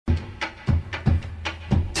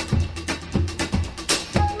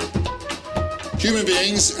Human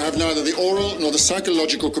beings have neither the oral nor the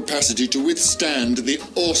psychological capacity to withstand the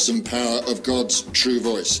awesome power of God's true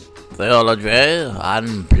voice. Theology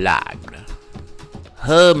Unplugged.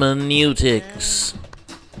 Hermeneutics.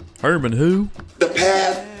 Herman who? The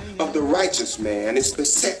path of the righteous man is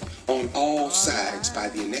beset on all sides by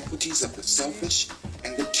the iniquities of the selfish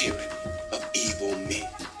and the tyranny of evil men.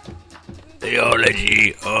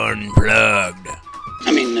 Theology Unplugged.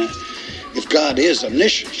 I mean, if God is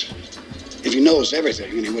omniscient, if he knows everything,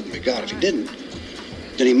 and he wouldn't be God if he didn't,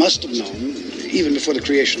 then he must have known, even before the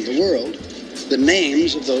creation of the world, the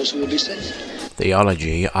names of those who will be saved.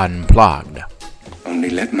 Theology Unplugged. Only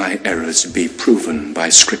let my errors be proven by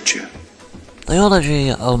Scripture. Theology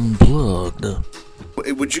Unplugged.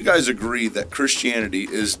 Would you guys agree that Christianity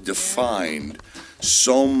is defined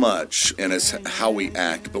so much in its how we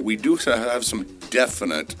act, but we do have some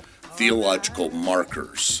definite theological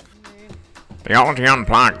markers? Theology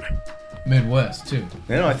Unplugged. Midwest too.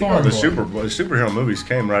 You know, I think all the superhero movies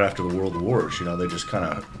came right after the World Wars. You know, they just kind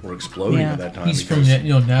of were exploding at that time. He's from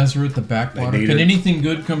Nazareth, the backwater. Can anything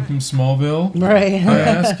good come from Smallville? Right. I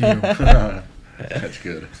ask you. That's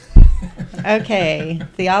good. Okay,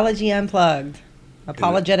 Theology Unplugged.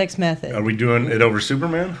 Apologetics method. Are we doing it over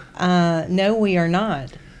Superman? No, we are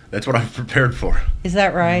not. That's what I've prepared for. Is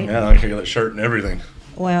that right? Yeah, I got that shirt and everything.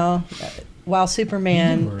 Well, while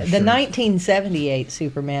Superman, the 1978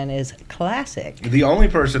 Superman is classic. The only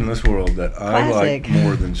person in this world that I like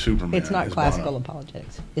more than Superman It's not is classical Bono.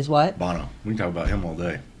 apologetics. Is what? Bono. We can talk about him all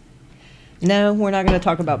day. No, we're not going to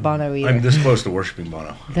talk about Bono either. I'm this close to worshiping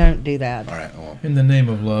Bono. Don't do that. All right, well. In the name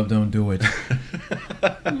of love, don't do it.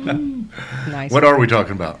 Nice. What are we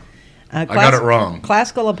talking about? I got it wrong.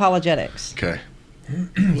 Classical apologetics. Okay.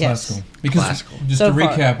 Yes. Classical. Because Classical. just to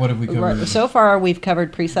recap, what have we covered? So far, we've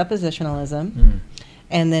covered presuppositionalism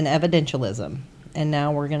and then evidentialism. And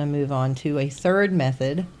now we're going to move on to a third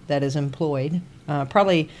method that is employed.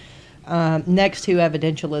 Probably next to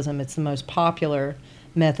evidentialism, it's the most popular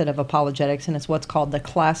method of apologetics, and it's what's called the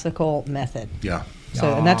classical method. Yeah.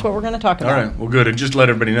 So, and that's what we're going to talk about. All right. Well, good. And just let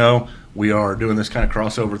everybody know, we are doing this kind of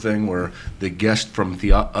crossover thing where the guests from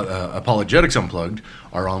Apologetics Unplugged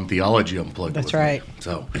are on Theology Unplugged. That's right. Me.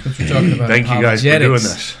 So What you're talking about. thank you guys for doing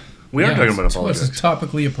this. We are talking about apologetics. It's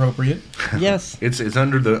topically appropriate. Yes. It's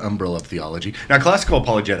under the umbrella of theology. Now, classical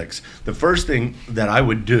apologetics, the first thing that I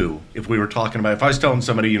would do if we were talking about, if I was telling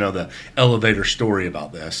somebody, the elevator story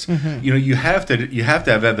about this, you have to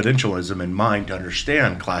have evidentialism in mind to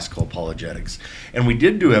understand classical apologetics. And we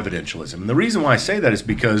did do evidentialism. And the reason why I say that is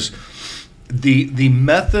because the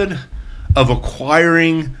method of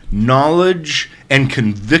acquiring knowledge and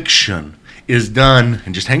conviction is done,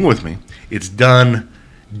 and just hang with me, it's done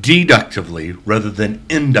deductively rather than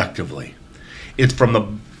inductively. It's from the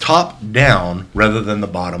top down rather than the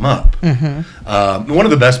bottom up. One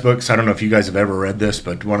of the best books, I don't know if you guys have ever read this,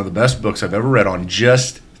 but one of the best books I've ever read on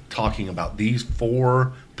just talking about these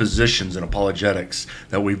four positions in apologetics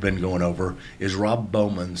that we've been going over is Rob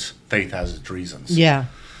Bowman's Faith Has Its Reasons. Yeah.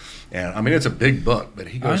 And I mean, it's a big book, but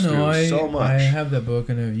he goes through so much. I have that book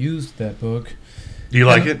and I've used that book. Do you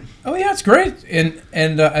like it? Oh yeah, it's great.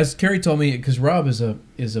 And as Kerry told me, because Rob is a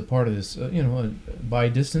part of this, by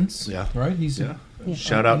distance. Yeah. Right. He's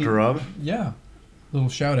Shout out to Rob. Yeah. Little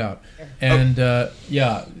shout out. And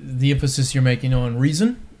the emphasis you're making on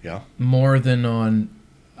reason. Yeah. More than on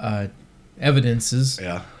evidences.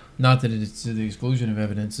 Yeah. Not that it's to the exclusion of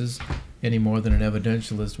evidences any more than an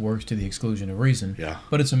evidentialist works to the exclusion of reason. Yeah.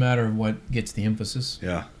 But it's a matter of what gets the emphasis.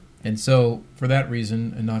 Yeah. And so, for that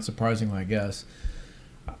reason, and not surprisingly, I guess,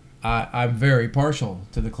 I'm very partial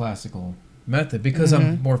to the classical method because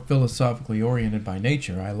I'm more philosophically oriented by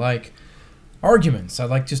nature. I like arguments. I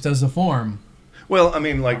like just as a form. Well, I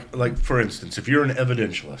mean, like for instance, if you're an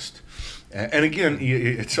evidentialist, and again,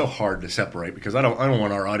 it's so hard to separate because I don't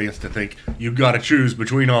want our audience to think you've got to choose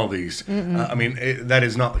between all these. I mean, that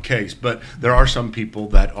is not the case. But there are some people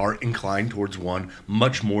that are inclined towards one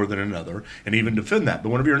much more than another, and even defend that. But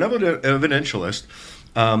whenever you're an evidentialist,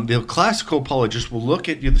 the classical apologist will look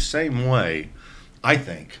at you the same way, I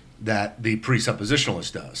think, that the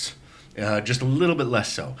presuppositionalist does. Just a little bit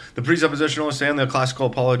less so. The presuppositionalist and the classical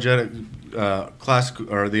apologetic, the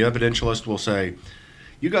evidentialist will say,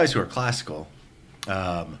 you guys who are classical,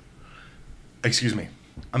 excuse me,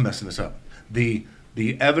 I'm messing this up. The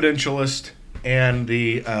evidentialist and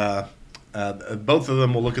the both of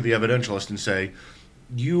them will look at the evidentialist and say,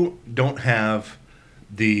 you don't have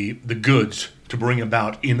the goods to bring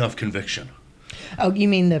about enough conviction. Oh, you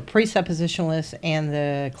mean the presuppositionalist and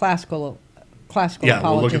the classical Yeah,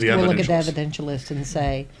 apologist we'll look at the evidentialist and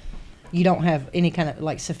say, you don't have any kind of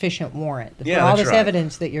like sufficient warrant Yeah, for all that's this right.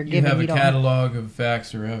 evidence that you're You giving. have a don't catalog of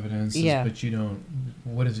facts or evidence, Yeah. but you don't.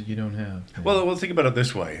 What is it you don't have? Well, think about it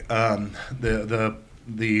this way: the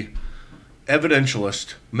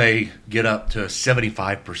evidentialist may get up to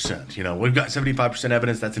 75%. You know, we've got 75%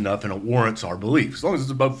 evidence; that's enough, and it warrants our belief. As long as it's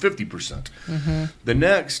above 50%. The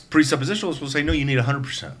next presuppositionalist will say, "No, you need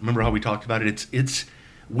 100%." Remember how we talked about it? It's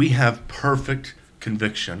we have perfect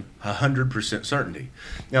conviction, 100% certainty.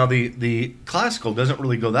 Now, the classical doesn't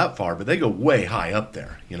really go that far, but they go way high up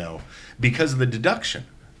there. You know, because of the deduction.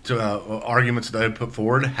 Arguments that they put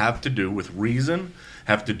forward have to do with reason,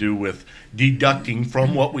 have to do with deducting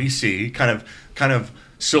from what we see, kind of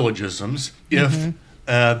syllogisms, if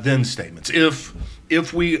then statements.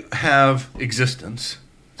 If we have existence,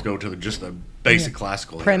 let's go to just the basic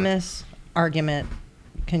classical here. premise, argument,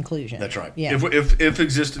 conclusion. That's right. Yeah. If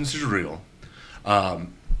existence is real,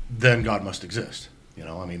 then God must exist. You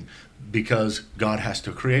know, I mean, because God has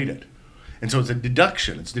to create it. And so it's a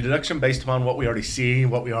deduction. It's the deduction based upon what we already see,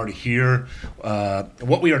 what we already hear,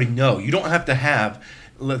 what we already know. You don't have to have,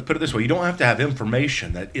 let's put it this way, you don't have to have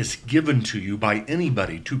information that is given to you by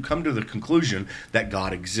anybody to come to the conclusion that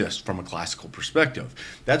God exists from a classical perspective.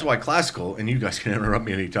 That's why classical, and you guys can interrupt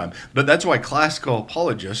me anytime, but that's why classical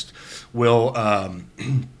apologists will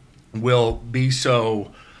be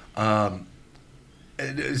so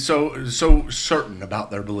certain about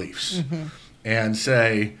their beliefs and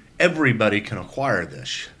say, everybody can acquire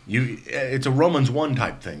this. It's a Romans 1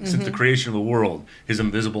 type thing. Since the creation of the world, his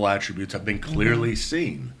invisible attributes have been clearly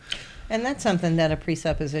seen. And that's something that a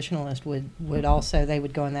presuppositionalist would also, they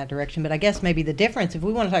would go in that direction. But I guess maybe the difference, if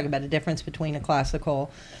we want to talk about a difference between a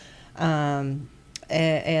classical and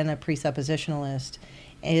a presuppositionalist,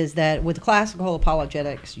 is that with classical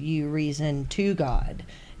apologetics, you reason to God.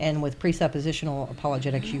 And with presuppositional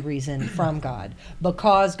apologetics, you reason from God.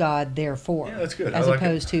 Because God, therefore. Yeah, that's good. As I like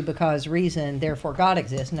opposed to because reason, therefore God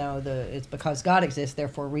exists. No, it's because God exists,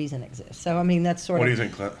 therefore reason exists. So, I mean, that's sort What of... do you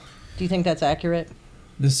think, Clint? Do you think that's accurate?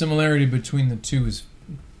 The similarity between the two is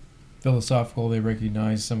philosophical. They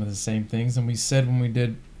recognize some of the same things. And we said when we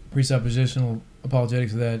did presuppositional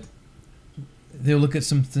apologetics that they'll look at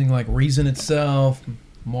something like reason itself,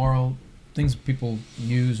 moral, things people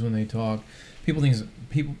use when they talk.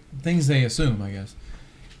 Things they assume, I guess.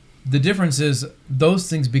 The difference is those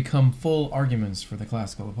things become full arguments for the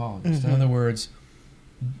classical apologist. In other words,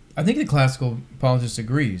 I think the classical apologist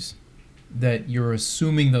agrees that you're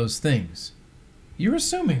assuming those things. You're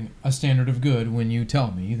assuming a standard of good when you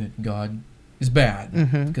tell me that God is bad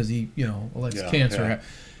because he, lets cancer happen.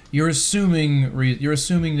 You're assuming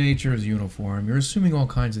nature is uniform. You're assuming all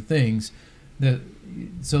kinds of things.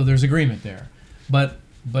 So there's agreement there.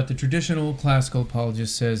 But the traditional classical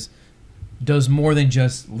apologist does more than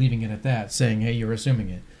just leaving it at that, saying, hey, you're assuming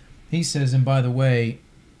it. He says, and by the way,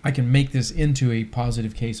 I can make this into a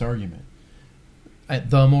positive case argument.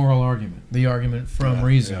 The moral argument, the argument from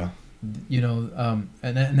reason, an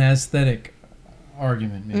aesthetic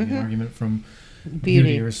argument, maybe an argument from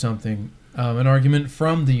beauty or something, an argument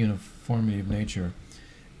from the uniformity of nature.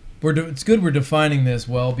 It's good we're defining this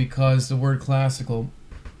well because the word classical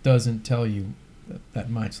doesn't tell you that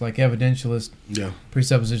much. Like evidentialist,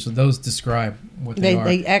 presuppositional, those describe what they are.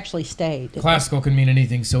 They actually state. Classical can mean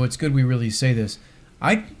anything, so it's good we really say this.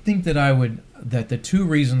 I think that that the two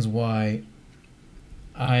reasons why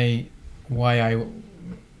I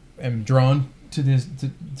am drawn to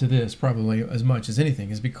this probably as much as anything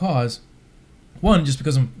is because, one, just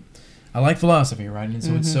because I like philosophy, right?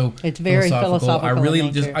 And so it's very philosophical. I really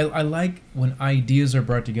I like when ideas are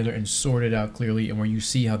brought together and sorted out clearly, and where you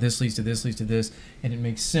see how this leads to this leads to this, and it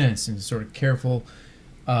makes sense, and sort of careful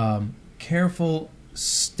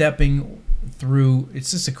stepping through.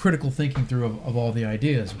 It's just a critical thinking through of all the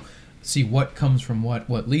ideas, see what comes from what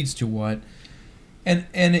leads to what. And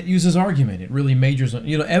it uses argument. It really majors on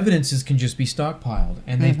evidences can just be stockpiled,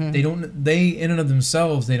 and they in and of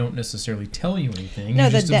themselves they don't necessarily tell you anything. No,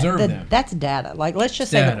 you just observe them. That's data. Like let's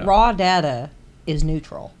just say that raw data is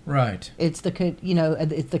neutral. Right. It's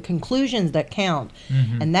it's the conclusions that count,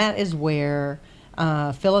 and that is where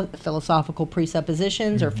philosophical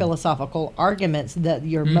presuppositions or philosophical arguments, that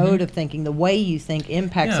your mode of thinking, the way you think,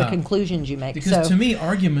 impacts the conclusions you make. Because to me,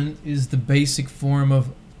 argument is the basic form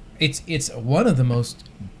of. It's one of the most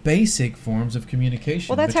basic forms of communication.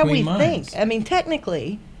 Well, that's how we minds. think. I mean,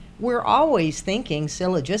 technically, we're always thinking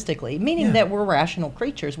syllogistically, meaning Yeah. that we're rational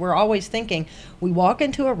creatures. We're always thinking, we walk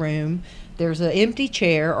into a room, there's an empty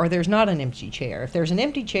chair or there's not an empty chair. If there's an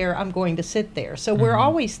empty chair, I'm going to sit there. So we're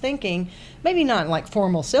always thinking, maybe not like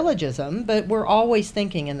formal syllogism, but we're always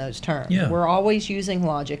thinking in those terms. Yeah. We're always using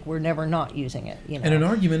logic. We're never not using it. You know? And an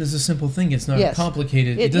argument is a simple thing. It's not Yes.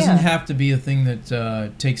 complicated. It It- doesn't yeah. have to be a thing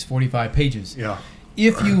that takes 45 pages. Yeah.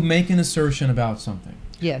 If you make an assertion about something,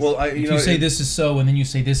 Yes. Well, if you say this is so and then you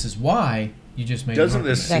say this is why, you just made Doesn't an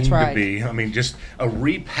this argument. That's seem to right. be, I mean, just a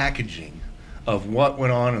repackaging of what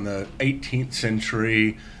went on in the 18th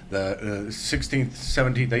century, the 16th,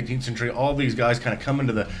 17th, 18th century? All these guys kind of come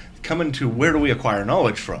into where do we acquire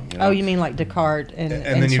knowledge from? You know? Oh, you mean like Descartes and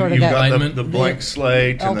And then sort you've of that. got Enlightenment. the blank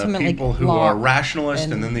slate and the ultimately people who Locke are rationalists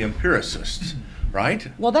and and- then the empiricists, right?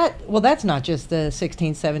 Well, that's not just the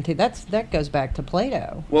 16th, 17th. That goes back to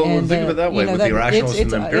Plato. Well, And, think of it that way, with the rationalists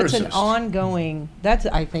and the It's an empiricists. ongoing. That's,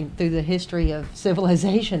 I think, through the history of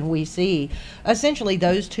civilization, we see essentially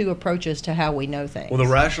those two approaches to how we know things. Well,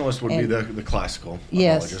 the rationalist would be And- the classical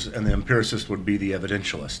Yes. apologist, and the empiricist would be the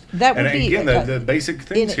evidentialist. That would and be again, the basic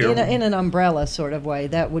things here. in an umbrella sort of way.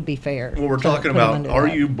 That would be fair. Well, we're to talking put them about, under are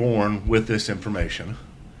that. you born with this information,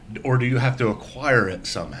 or do you have to acquire it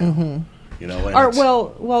somehow? You know, and Or it's-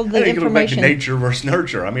 well, I the think it goes back to information. nature versus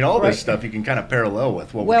nurture. I mean, all Right. this stuff you can kind of parallel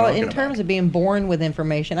with what we're Well, talking in terms about. of being born with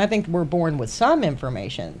information, I think we're born with some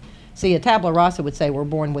information. See, a tabula rasa would say we're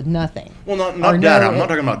born with nothing. Well, not or data. no- I'm not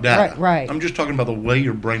talking about data. Right. I'm just talking about the way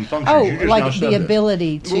your brain functions. Oh, You just now like said the this.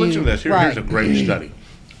 ability to. Well, listen to this. Here's right. a great study.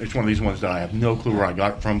 It's one of these ones that I have no clue where I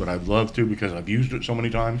got it from, but I'd love to because I've used it so many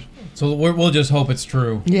times. So we'll just hope it's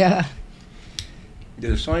true. Yeah.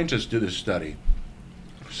 The scientists did this study.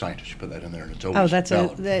 Scientists, you put that in there, and it's always Oh, that's a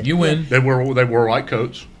valid. that, You win. They wore white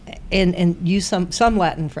coats. and use some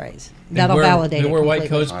Latin phrase They that'll wear- validate They it wear white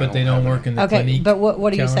completely. coats, I but they don't don't have work in the Okay, clinique. but what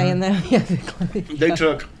are you counter. saying there? Yeah, the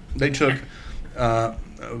clinic. They took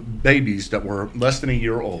babies that were less than a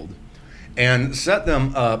year old and set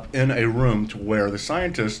them up in a room to where the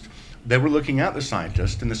scientists, they were looking at the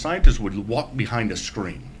scientist, and the scientist would walk behind a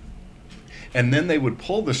screen. And then they would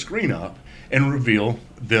pull the screen up and reveal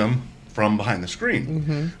them from behind the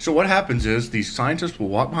screen. So what happens is these scientists will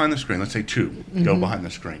walk behind the screen. Let's say two go behind the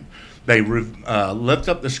screen. They lift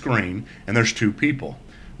up the screen, and there's two people.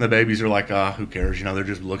 The babies are like, who cares? You know, they're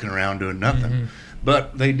just looking around doing nothing.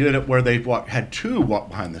 But they did it where they had two walk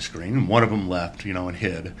behind the screen, and one of them left, you know, and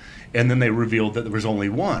hid. And then they revealed that there was only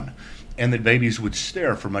one. And the babies would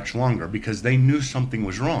stare for much longer because they knew something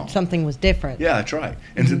was wrong. Something was different. Yeah, that's right.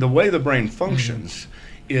 And so the way the brain functions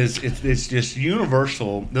is it's just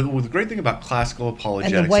universal. The great thing about classical And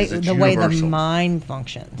apologetics is it's the way the universal. mind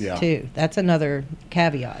functions Yeah. too. That's another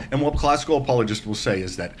caveat. And what classical apologists will say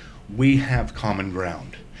is that we have common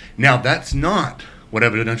ground. Now, that's not what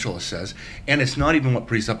evidentialists says, and it's not even what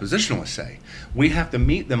presuppositionalists say. We have to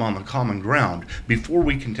meet them on the common ground before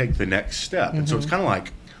we can take the next step. And so it's kind of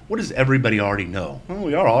like, what does everybody already know? Well,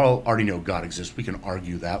 we all already know God exists. We can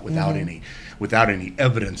argue that without any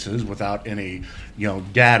evidences, without any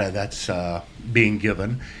data that's being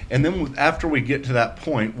given. And then after we get to that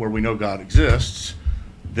point where we know God exists,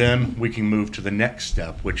 then we can move to the next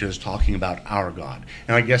step, which is talking about our God.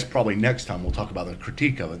 And I guess probably next time we'll talk about the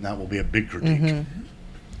critique of it, and that will be a big critique.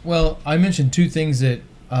 Well, I mentioned two things that,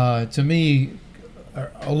 to me,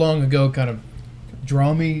 long ago kind of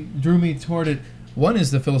drew me toward it. One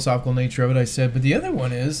is the philosophical nature of it, I said, but the other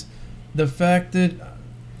one is the fact that,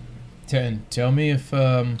 tell me if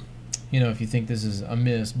if you think this is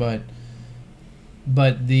amiss, but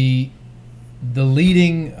the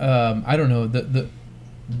leading, I don't know, the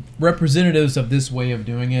representatives of this way of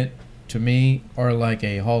doing it, to me, are like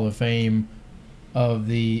a Hall of Fame of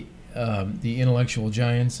the intellectual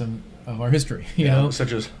giants of our history. You know,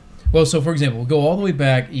 such as well, so for example, we'll go all the way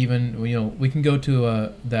back. Even we can go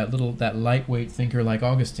to that lightweight thinker like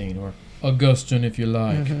Augustine or Augustine, if you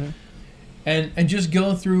like, and just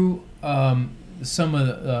go through some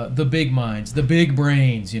of the big minds, the big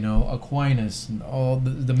brains. Aquinas and all the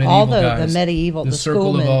medieval All the guys, medieval, the circle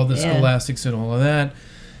of schoolmen, all the yeah. scholastics and all of that.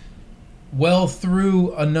 Well,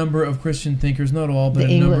 through a number of Christian thinkers, not all, but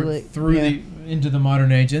The a number English- through yeah. into the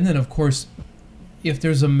modern age, and then of course, if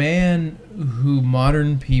there's a man who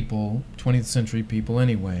modern people, 20th century people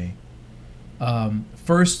anyway,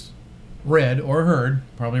 first read or heard,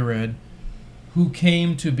 probably read, who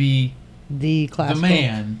came to be The the classical.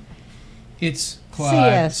 man, it's Clyde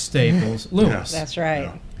C.S. Staples Lewis. That's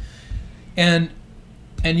right. And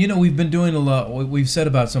we've been doing a lot. We've said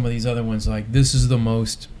about some of these other ones, like this is the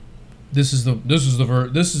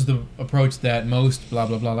approach that most blah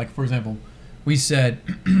blah blah. Like for example, we said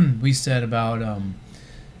about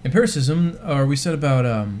empiricism, or we said about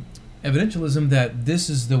evidentialism, that this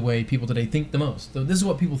is the way people today think the most. So this is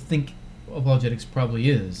what people think apologetics probably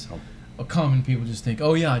is. Common people just think,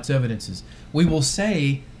 oh yeah, it's evidences. We will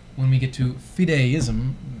say, when we get to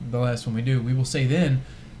fideism, the last one we do, we will say then,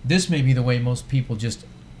 this may be the way most people just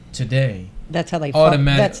today That's how they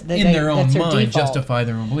automatically, in their own mind, default. justify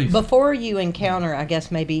their own beliefs. Before you encounter, I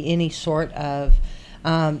guess, maybe any sort of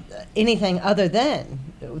anything other than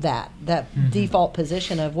that default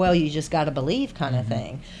position of, well, you just got to believe kind of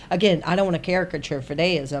thing. Again, I don't want to caricature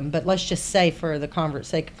fideism, but let's just say for the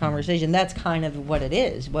sake of conversation, that's kind of what it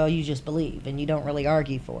is. Well, you just believe, and you don't really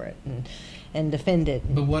argue for it and defend it.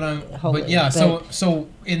 But what wholly. so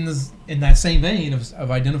in that same vein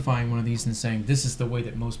of identifying one of these and saying this is the way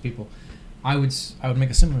that most people, I would make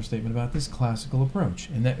a similar statement about this classical approach,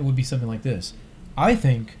 and that it would be something like this. I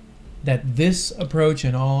think that this approach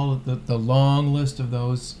and all the long list of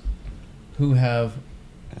those who have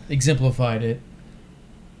exemplified it,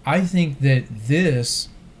 I think that this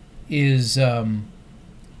is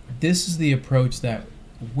the approach that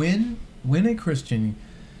when a Christian,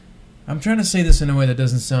 I'm trying to say this in a way that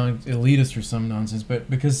doesn't sound elitist or some nonsense, but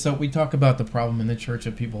because we talk about the problem in the church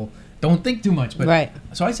of people don't think too much. But right.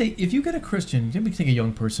 So I say, if you get a Christian, maybe take a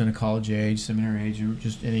young person, a college age, seminary age, or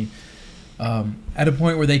just any, at a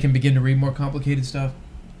point where they can begin to read more complicated stuff.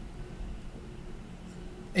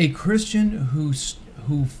 A Christian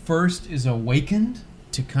who first is awakened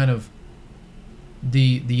to kind of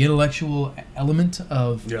the intellectual element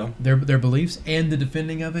of their beliefs and the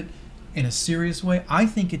defending of it in a serious way, I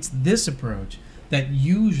think it's this approach that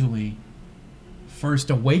usually first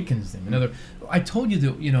awakens them. I told you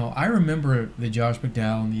that, I remember the Josh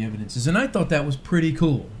McDowell and the evidences, and I thought that was pretty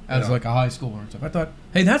cool as like a high schooler and stuff. I thought,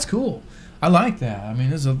 hey, that's cool. I like that. I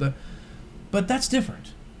mean, but that's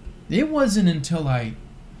different. It wasn't until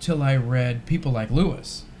I read people like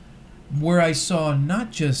Lewis where I saw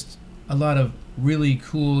not just a lot of really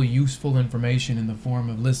cool, useful information in the form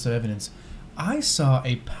of lists of evidence. I saw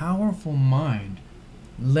a powerful mind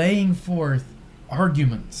laying forth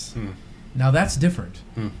arguments. Now that's different.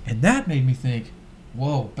 And that made me think,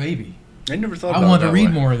 whoa, baby. I never thought I about want it to that read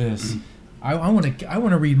way. more of this. I want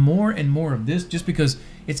to read more and more of this, just because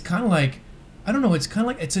it's kind of like, I don't know, it's kind of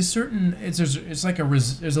like there's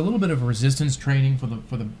a little bit of resistance training for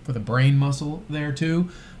the brain muscle there too,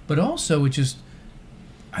 but also it just,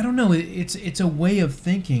 I don't know, it's a way of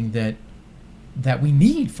thinking that we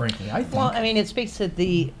need, frankly, I think. Well, I mean, it speaks to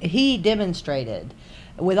he demonstrated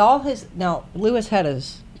with all his, now Lewis had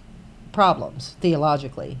his problems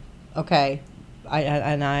theologically, okay, I'll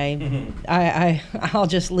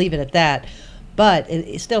just leave it at that, but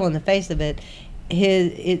it's still in the face of it,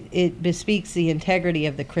 it bespeaks the integrity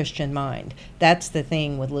of the Christian mind. That's the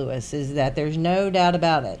thing with Lewis, is that there's no doubt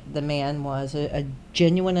about it. The man was a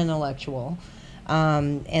genuine intellectual.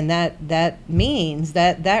 And that means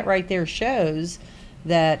that right there shows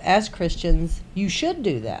that as Christians, you should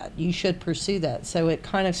do that. You should pursue that. So it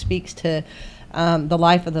kind of speaks to the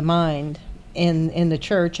life of the mind in the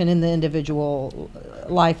church and in the individual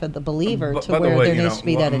life of the believer, to where there needs to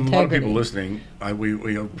be that integrity. A lot of people listening,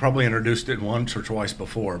 we probably introduced it once or twice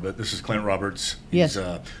before, but this is Clint Roberts. He's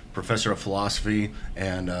a professor of philosophy,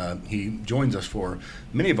 and he joins us for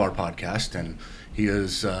many of our podcasts, and he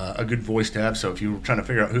is a good voice to have. So if you were trying to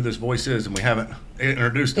figure out who this voice is and we haven't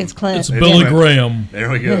introduced him, it's Clint. It's Billy Graham.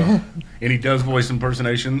 There we go. And he does voice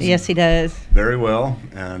impersonations. Yes, he does. Very well.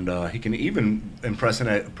 And he can even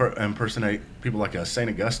impersonate people like St.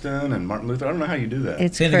 Augustine and Martin Luther. I don't know how you do that.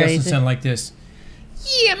 It's St. crazy. Augustine sound like this.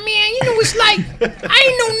 Yeah, man, it's like, I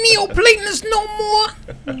ain't no Neoplatonist no more.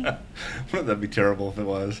 Wouldn't that be terrible if it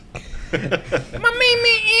was? My main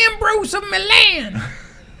man Ambrose of Milan.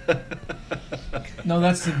 No,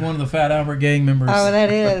 that's one of the Fat Albert Gang members. Oh,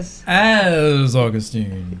 that is. As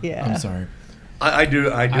Augustine. Yeah. I'm sorry. I do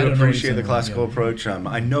don't know appreciate the what classical you're saying.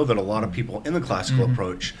 approach. I know that a lot of people in the classical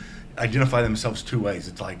approach identify themselves two ways.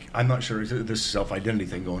 It's like, I'm not sure, this self-identity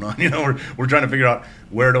thing going on. We're trying to figure out,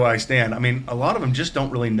 where do I stand? I mean, a lot of them just don't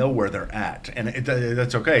really know where they're at, and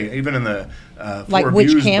that's okay. Even in the Like Four which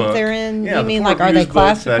Views camp book, they're in? yeah, You the mean, Four like, are they Views book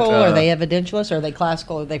that, classical? Are they evidentialist? Are they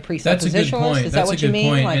classical? Are they That's a good presuppositionalist? point. Is That's that what a you good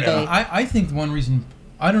mean? point. Like And I think one reason,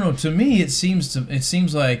 I don't know, to me it seems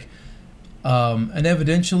like an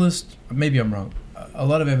evidentialist, maybe I'm wrong, a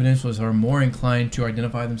lot of evidentialists are more inclined to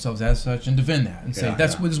identify themselves as such and defend that and say,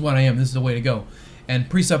 this is what I am, this is the way to go. And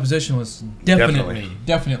presuppositionalists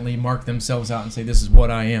definitely mark themselves out and say, this is what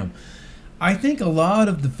I am. I think a lot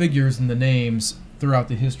of the figures and the names throughout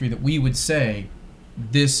the history that we would say,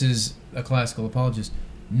 this is a classical apologist,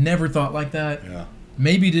 never thought like that. Yeah.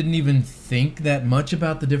 Maybe didn't even think that much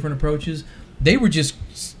about the different approaches. they were just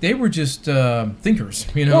thinkers,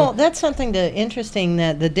 you know. Well, that's something interesting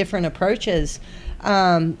that the different approaches.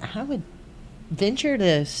 I would venture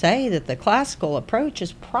to say that the classical approach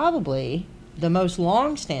is probably the most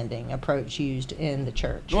long-standing approach used in the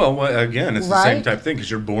church. Well, again, it's the same type thing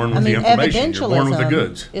because you're born with the information. You're born with the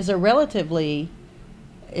goods. Is a relatively,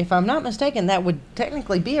 if I'm not mistaken, that would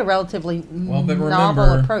technically be a relatively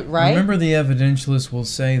novel approach, right? Remember, the evidentialists will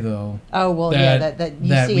say, though. Oh well, that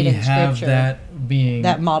you see it in Scripture. That being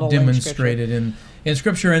that model demonstrated in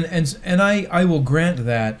Scripture, and I will grant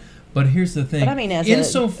that. But here's the thing: but I mean,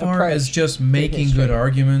 insofar as just making good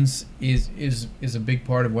arguments is a big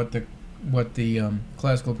part of what the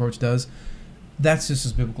classical approach does, that's just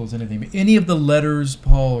as biblical as anything. Any of the letters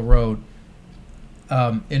Paul wrote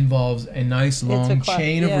involves a nice long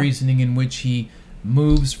chain of reasoning in which he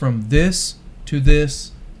moves from this to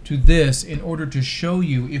this to this in order to show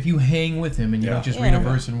you, if you hang with him and you don't just read a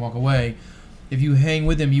verse and walk away, if you hang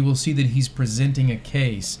with him, you will see that he's presenting a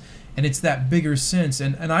case. And it's that bigger sense.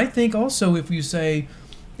 And I think also if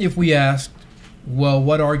we asked, well,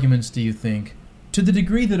 what arguments do you think? To the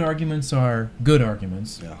degree that arguments are good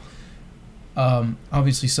arguments,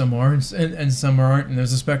 obviously some are and some aren't, and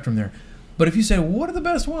there's a spectrum there. But if you say, well, what are the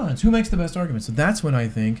best ones? Who makes the best arguments? So that's when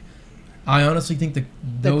I honestly think the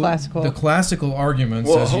classical arguments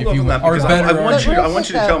are better. I want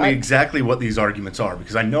you to tell me exactly what these arguments are,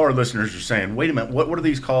 because I know our listeners are saying, wait a minute, what are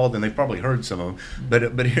these called? And they've probably heard some of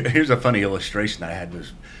them. But here's a funny illustration that I had a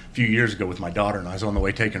few years ago with my daughter, and I was on the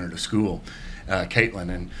way taking her to school, Caitlin,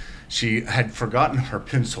 and she had forgotten her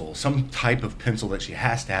pencil, some type of pencil that she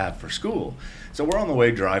has to have for school. So we're on the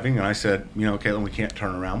way driving, and I said, Caitlin, we can't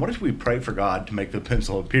turn around. What if we pray for God to make the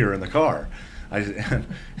pencil appear in the car?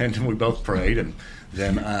 And we both prayed, and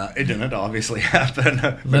then it didn't obviously happen.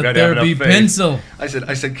 Let there be pencil. I said,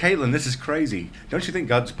 Caitlin, this is crazy. Don't you think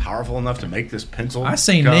God's powerful enough to make this pencil? I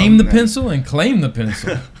say, name the pencil and claim the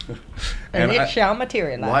pencil, and it shall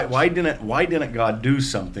materialize. Why didn't God do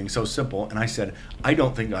something so simple? And I said, I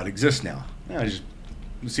don't think God exists now. I just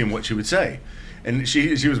seeing what she would say, and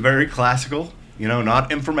she was very classical.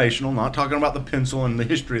 Not informational, not talking about the pencil and the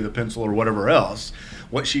history of the pencil or whatever else.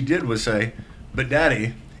 What she did was say, but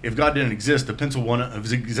Daddy, if God didn't exist, the pencil wouldn't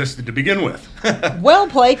have existed to begin with. Well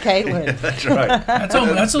played, Caitlin. Yeah, that's right.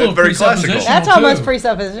 That's a little very classical. That's almost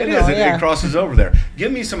presuppositional. It is. It crosses over there.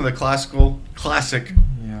 Give me some of the classic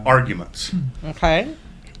arguments. Okay.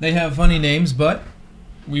 They have funny names, but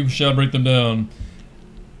we shall break them down.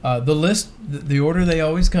 The list, the order they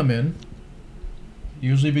always come in,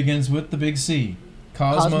 usually begins with the big C.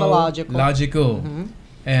 Cosmological. Mm-hmm.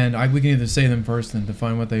 And we can either say them first and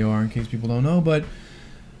define what they are in case people don't know.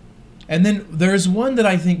 And then there's one that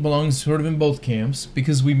I think belongs sort of in both camps,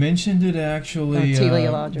 because we mentioned it actually.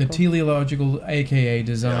 The teleological, a.k.a.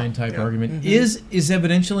 design type argument, is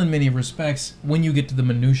evidential in many respects when you get to the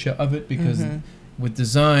minutia of it, because with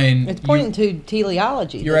design... It's pointing to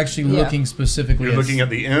teleology. You're actually looking specifically... You're looking at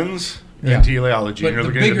the ends... and teleology, and you're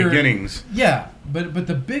looking at the beginnings. Yeah, but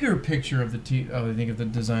the bigger picture of the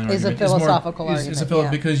design is argument a philosophical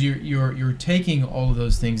argument. Because you're taking all of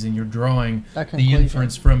those things and you're drawing the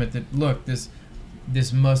inference from it that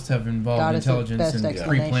this must have involved God intelligence and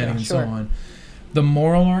pre-planning and so on. The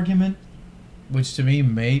moral argument, which to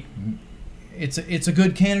me it's a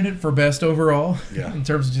good candidate for best overall in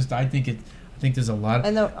terms of just I think there's a lot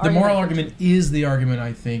of the moral argument is the argument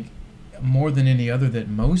I think more than any other that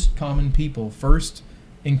most common people first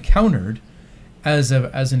encountered as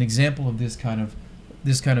an example of this kind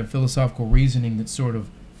of philosophical reasoning that sort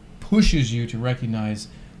of pushes you to recognize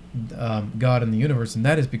God in the universe, and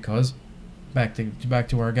that is because back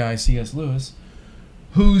to our guy C.S. Lewis,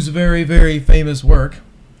 whose very, very famous work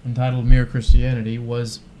entitled Mere Christianity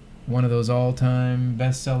was one of those all-time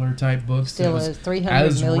bestseller type books. Still that was is 300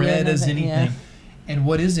 as million read as anything. Yeah. And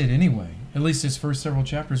what is it anyway? At least its first several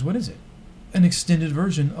chapters. What is it? An extended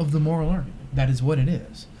version of the moral argument. That is what it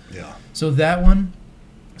is. Yeah. So that one,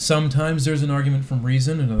 sometimes there's an argument from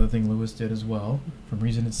reason, another thing Lewis did as well, from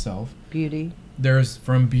reason itself. Beauty. There's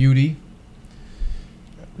from beauty.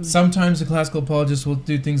 Sometimes the classical apologists will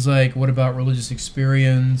do things like, what about religious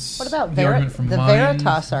experience? What about the argument from mind?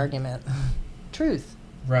 Veritas argument? Truth.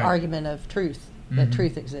 Right. Argument of truth, that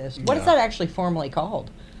truth exists. What is that actually formally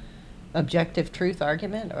called? Objective truth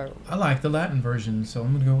argument? Or I like the Latin version, so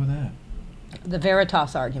I'm going to go with that. The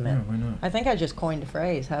Veritas argument. Yeah, why not? I think I just coined a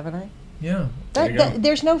phrase, haven't I? Yeah.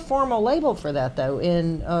 There's no formal label for that, though,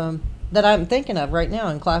 in that I'm thinking of right now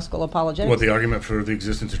in classical apologetics. What, the argument for the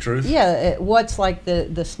existence of truth? Yeah. What's like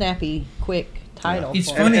the snappy, quick title. It's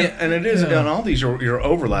for funny. it. And it is, Yeah. and all these you're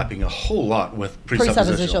overlapping a whole lot with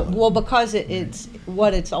presuppositional. Well, because it's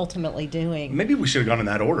what it's ultimately doing. Maybe we should have gone in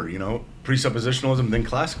that order, presuppositionalism, then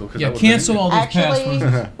classical. Yeah, cancel all those past Actually,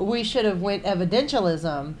 ones. we should have went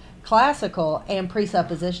evidentialism, classical, and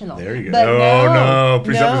presuppositional. There you go. But No,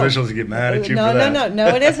 presuppositionalists get mad at you no, for that. No,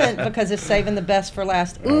 it isn't, because it's saving the best for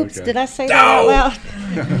last. Oops, Okay. did I say that out loud?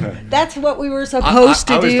 That's what we were supposed I to was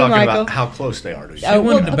do, talking Michael. about how close they are to each She other.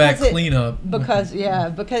 wanted to back because clean up. Because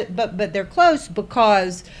but they're close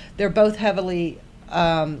because they're both heavily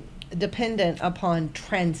dependent upon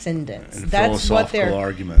transcendence. And That's what philosophical they're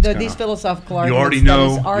arguments, they're kinda. these philosophical You arguments.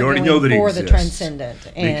 already arguing know that it for the exists transcendent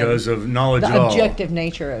and because of knowledge the at all. objective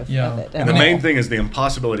nature of Yeah. it. And the main thing is the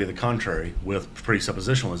impossibility of the contrary with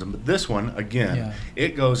presuppositionalism. But this one, again, Yeah.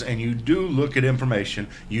 it goes and you do look at information,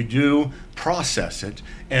 you do process it,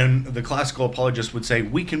 and the classical apologist would say,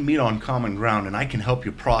 we can meet on common ground and I can help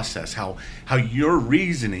you process how your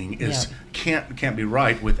reasoning is can't be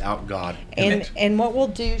right without God. in it. And what we'll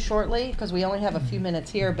do shortly, because we only have a few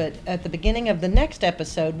minutes here, but at the beginning of the next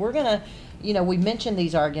episode, we're going to, we mentioned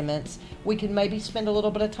these arguments. We can maybe spend a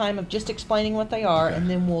little bit of time of just explaining what they are, Okay. and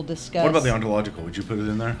then we'll discuss. What about the ontological? Would you put it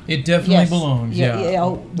in there? It definitely Yes. belongs. Yeah, Yeah. yeah.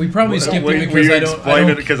 We probably Will skipped you it because I don't. explain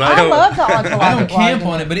it? Because I don't. love the ontological I don't camp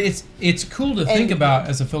argument. on it, but it's cool to think And- about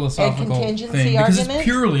as a philosophical contingency thing because argument? it's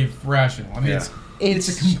purely rational. I mean, Yeah. it's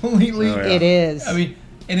a completely. Oh, yeah. It is. I mean,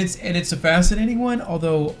 and it's a fascinating one.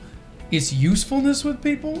 Although its usefulness with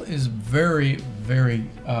people is very, very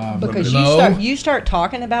because low. you start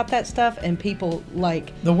talking about that stuff, and people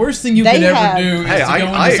like. The worst thing you They could ever have- do is Hey, to go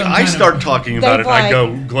into I some I kind start of, talking about it They've and I go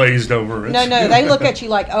like- glazed over. No, they look at you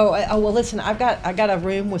like, oh, well, listen, I got a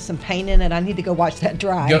room with some paint in it. I need to go watch that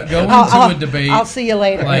dry. Go into I'll- a debate. I'll see you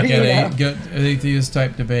later. like you know? an atheist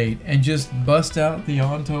type debate, and just bust out the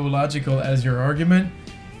ontological as your argument,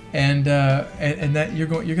 and that you're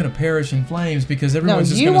going to perish in flames because No, everyone's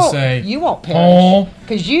just you going to won't. say You won't "Oh." perish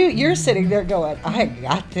because you're sitting there going, I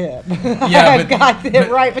got them. Yeah, I've got them but-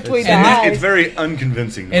 right between the and eyes. It's very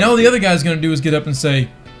unconvincing. And all the other guy's going to do is get up and say,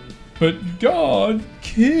 "But God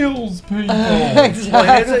kills people. Well,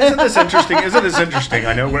 isn't this interesting?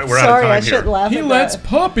 I know we're out of Sorry, time I shouldn't here. laugh He at lets that.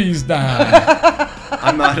 puppies die.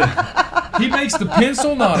 I'm not. He makes the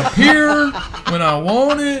pencil not appear when I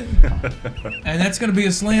want it, and that's going to be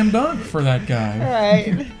a slam dunk for that guy."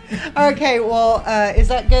 Right. Okay, well, is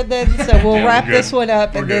that good then? So we'll Yeah, wrap we're good. this one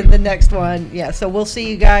up, We're and good. then the next one. Yeah, so we'll see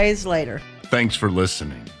you guys later. Thanks for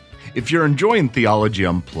listening. If you're enjoying Theology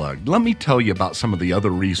Unplugged, let me tell you about some of the other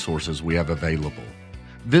resources we have available.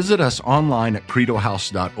 Visit us online at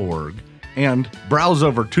credohouse.org and browse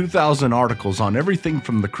over 2,000 articles on everything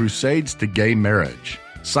from the Crusades to gay marriage.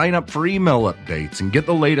 Sign up for email updates and get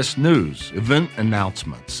the latest news, event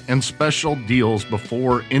announcements, and special deals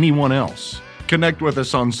before anyone else. Connect with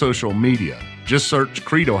us on social media. Just search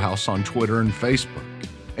Credo House on Twitter and Facebook.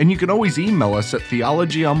 And you can always email us at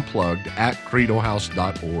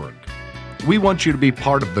theologyunplugged@credohouse.org. We want you to be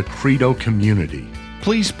part of the Credo community.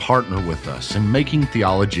 Please partner with us in making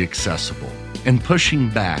theology accessible and pushing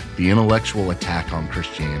back the intellectual attack on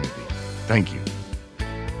Christianity. Thank you.